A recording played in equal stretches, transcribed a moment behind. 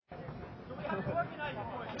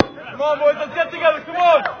Come on, boys, let's get together, come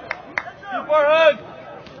on! Keep our heads!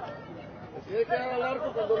 Tiene que dar al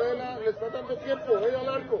arco cuando le está dando tiempo, vaya al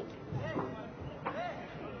arco.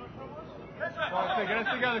 Come on, get us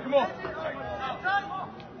together, come on!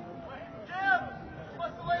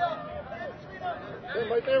 Cam,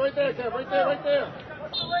 right there, Cam, right there.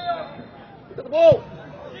 Look at the ball.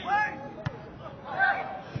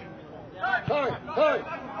 Time.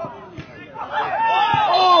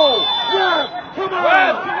 Oh, Webb, come on!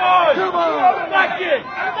 Webb, come on!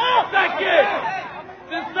 Come on! Second!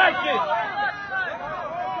 Just second!